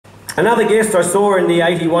Another guest I saw in the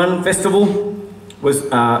 81 festival was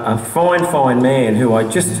a fine man who I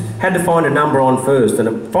just had to find a number on first,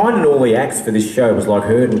 and finding all the acts for this show was like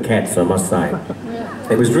herding cats, I must say.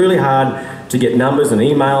 It was really hard to get numbers and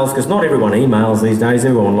emails, because not everyone emails these days,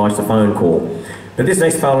 everyone likes a phone call. But this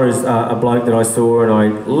next fella is a bloke that I saw, and I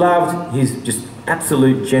loved his just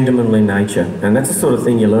absolute gentlemanly nature, and that's the sort of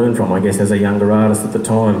thing you learn from, I guess, as a younger artist at the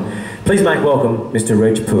time. Please make welcome Mr.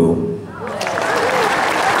 Reg Poole.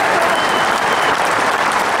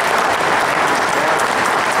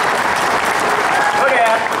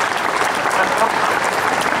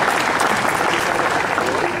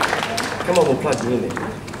 Come on, we'll plug you in there.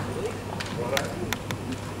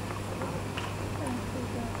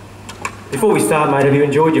 Before we start, mate, have you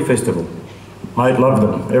enjoyed your festival? Mate, loved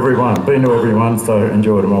them. Everyone. Been to everyone, so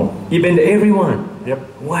enjoyed them all. You've been to everyone?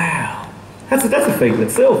 Yep. Wow. That's a feat in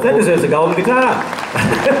itself. That deserves a golden guitar.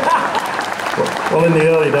 Well, in the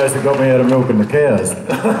early days, it got me out of milking the cows.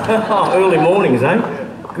 Early mornings, eh?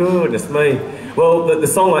 Goodness me. Well, the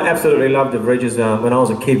song I absolutely loved of Reg's when I was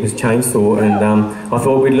a kid was Chainsaw, and I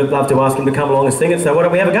thought we'd love to ask him to come along and sing it, so why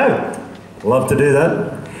don't we have a go? Love to do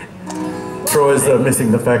that. Troy's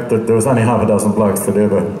missing the fact that there was only half a dozen blokes that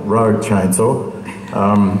ever rode Chainsaw,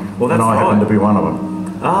 well, that's and I happened to be one of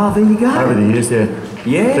them. Ah, there you go. Over the years, yeah.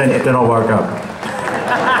 Yeah? Then I woke up.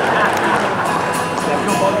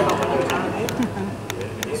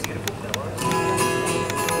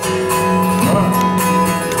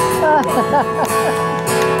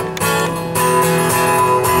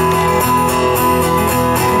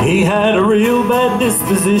 He had a real bad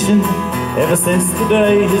disposition ever since the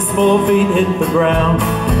day his 4 feet hit the ground.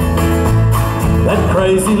 That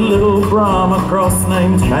crazy little Brahma cross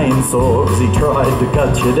named Chainsaw, as he tried to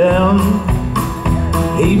cut you down.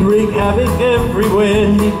 He'd wreak havoc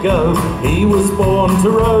everywhere he'd go. He was born to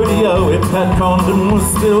rodeo. If Pat Condon was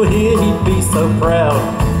still here, he'd be so proud.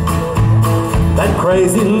 That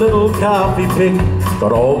crazy little calf he picked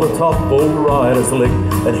got all the top bull riders licked,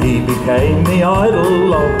 that he became the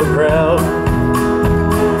idol of the crowd.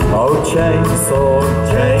 Oh, Chainsaw,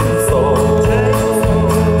 Chainsaw,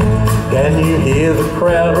 Chainsaw, can you hear the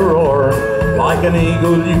crowd roar? Like an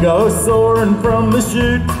eagle you go soaring from the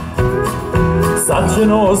chute. Such an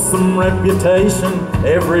awesome reputation,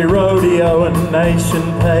 every rodeo and nation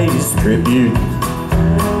pays tribute.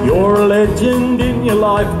 You're a legend in your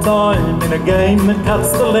lifetime, in a game that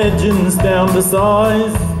cuts the legends down to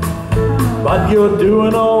size. But you're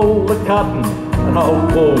doing all the cutting, and oh,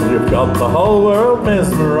 Paul, you've got the whole world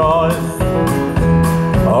mesmerised.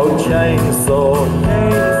 Oh, Chainsaw,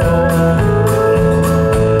 Chainsaw,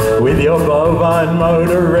 with your bovine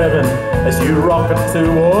motor revving as you rocket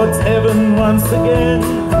towards heaven once again.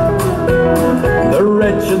 The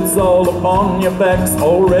wretched soul upon your back's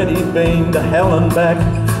already been to hell and back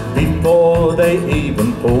before they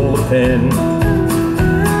even pull the pin.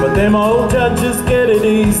 But them old judges get it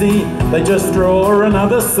easy, they just draw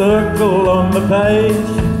another circle on the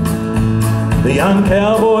page. The young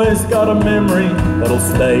cowboy's got a memory that'll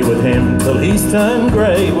stay with him till he's turned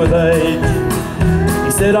grey with age.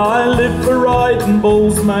 He said, I live for riding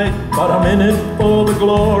bulls, mate, but I'm in it for the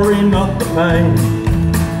glory, not the pain.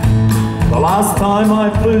 The last time I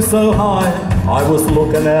flew so high, I was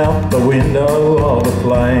looking out the window of a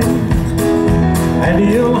plane. And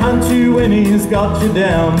he'll hunt you when he's got you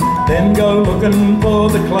down, then go looking for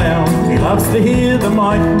the clown. He loves to hear the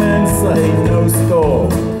mic man say no store,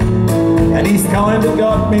 and he's kinda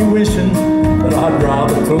got me wishing that I'd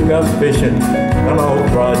rather took up fishing than old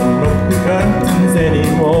riding McCartins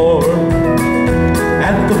anymore.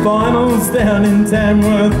 At the finals down in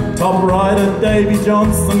Tamworth, top rider Davy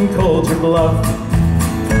Johnson called your bluff.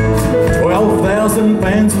 12,000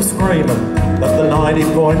 fans were screaming that the 90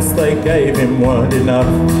 points they gave him weren't enough.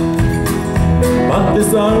 But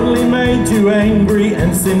this only made you angry,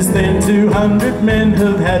 and since then 200 men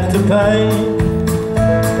have had to pay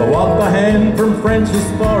for what the hand from French's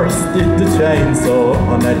Forest did to Chainsaw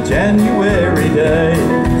on that January day.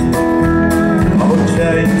 Oh,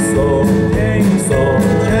 Chainsaw, Chainsaw,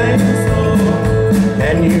 Chainsaw,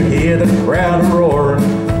 can you hear the crowd roaring?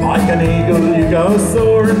 Like an eagle you go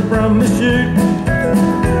soaring from the chute.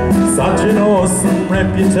 Such an awesome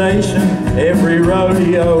reputation, every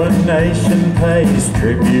rodeo and nation pays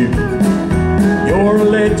tribute. You're a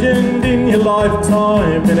legend in your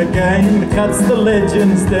lifetime, in a game that cuts the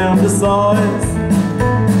legends down to size.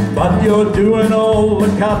 But you're doing all the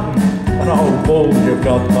cutting, and oh, Paul, you've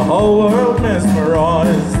got the whole world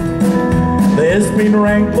mesmerised. There's been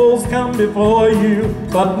rank bulls come before you,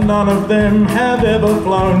 but none of them have ever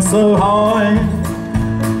flown so high.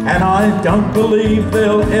 and I don't believe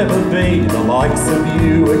there'll ever be the likes of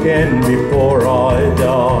you again before I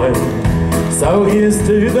die. So here's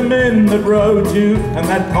to the men that rode you, and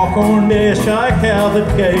that cock-horned Ayrshire cow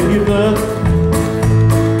that gave you birth.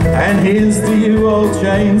 And here's to you, old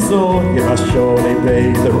chainsaw, you must surely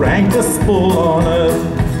be the rankest bull on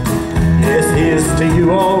earth. Yes, here's to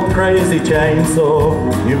you, old crazy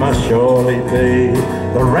chainsaw, you must surely be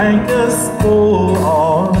the rankest bull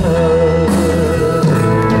on earth.